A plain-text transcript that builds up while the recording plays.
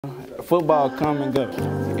football come and go.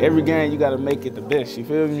 Every game you got to make it the best, you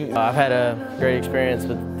feel me? I've had a great experience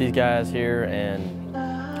with these guys here, and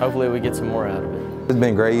hopefully we get some more out of it. It's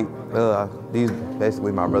been great. These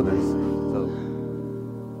basically my brothers. So.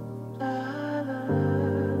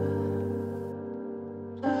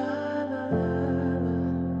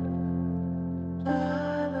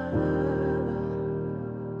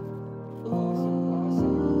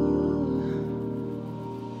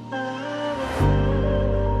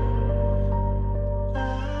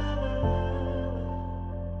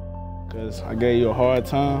 Cause I gave you a hard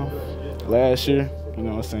time last year, you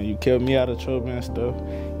know what I'm saying? You kept me out of trouble and stuff, you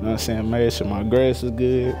know what I'm saying? Made sure my grades was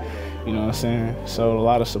good, you know what I'm saying? Showed a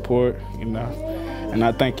lot of support, you know? And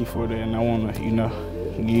I thank you for that, and I wanna, you know,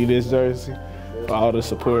 give you this jersey for all the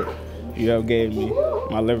support you have gave me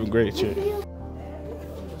my 11th grade year.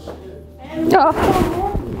 No.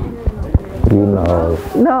 You know.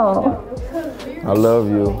 No. I love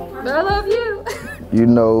you. I love you. You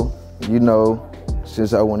know,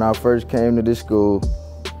 since when I first came to this school,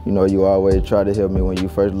 you know, you always try to help me when you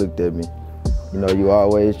first looked at me. You know, you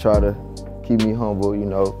always try to keep me humble, you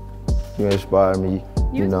know. You inspire me,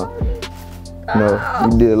 you know. You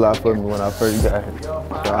did a lot for me when I first got here. So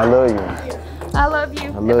I love you. I love you.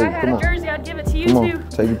 I love if you. I had Come a on. jersey, I'd give it to you Come on, too.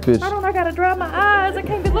 take a picture. I don't know, I gotta dry my eyes. I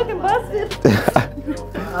can't be looking busted.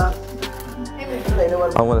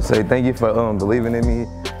 I want to say thank you for believing in me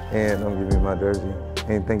and giving me my jersey.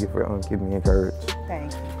 And thank you for keeping me encouraged.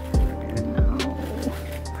 Thank you.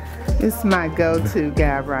 It's my go-to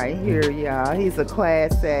guy right here, y'all. He's a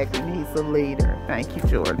class act and he's a leader. Thank you,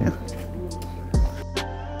 Jordan.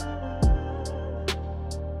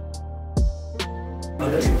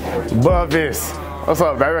 Bubbies, what's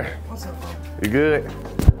up, baby? What's up? You good?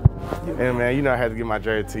 And man, you know I had to get my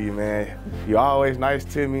jersey to you, man. You always nice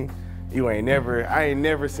to me. I ain't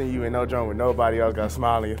never seen you in no joint with nobody else got a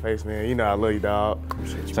smile on your face, man. You know I love you, dog.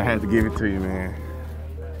 So I had to give it to you, man.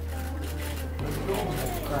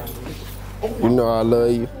 You know I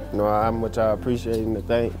love you. You know how much I appreciate and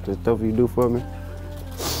the stuff you do for me.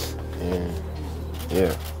 And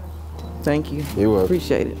yeah. Thank you. You're welcome.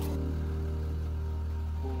 Appreciate it.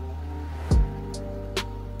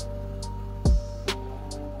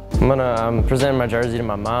 I'm presenting my jersey to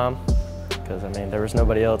my mom, because I mean, there was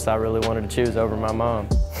nobody else I really wanted to choose over my mom.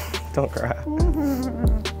 Don't cry.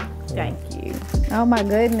 Thank you. Oh my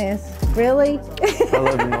goodness. Really? I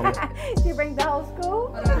love you, Mama. You bring the whole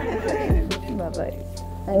school? Bye-bye.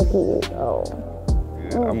 Thank you. Oh.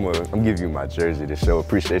 I'm giving you my jersey to show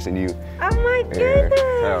appreciation to you. Oh my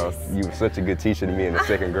goodness. You were such a good teacher to me in the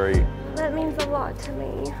 2nd grade. That means a lot to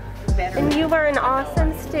me. And you were an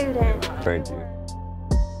awesome student. Thank you.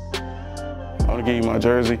 I want to give you my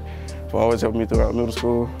jersey for always helping me throughout middle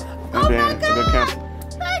school and being a good counselor.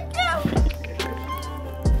 Thank you.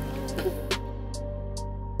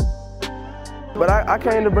 But I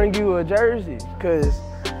came to bring you a jersey because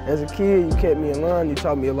as a kid, you kept me in line. You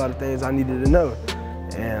taught me a lot of things I needed to know.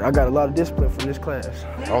 And I got a lot of discipline from this class.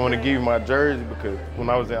 I want to give you my jersey because when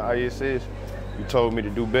I was in ISS, you told me to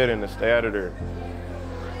do better and to stay out of there.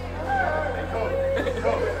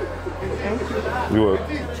 You were.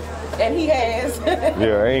 And he has.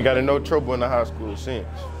 Yeah, I ain't got in no trouble in the high school since.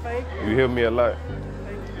 You helped me a lot.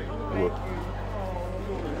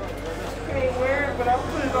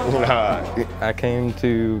 I came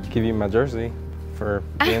to give you my jersey for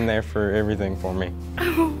being there for everything for me.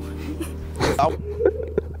 I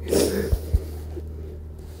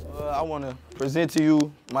want to present to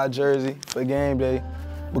you my jersey for game day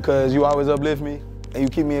because you always uplift me and you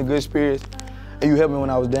keep me in good spirits and you helped me when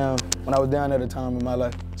I was down at a time in my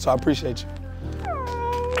life. So I appreciate you.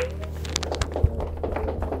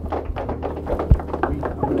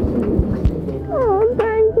 Oh,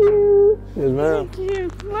 thank you. Yes, ma'am. Thank you.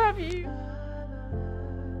 Love you.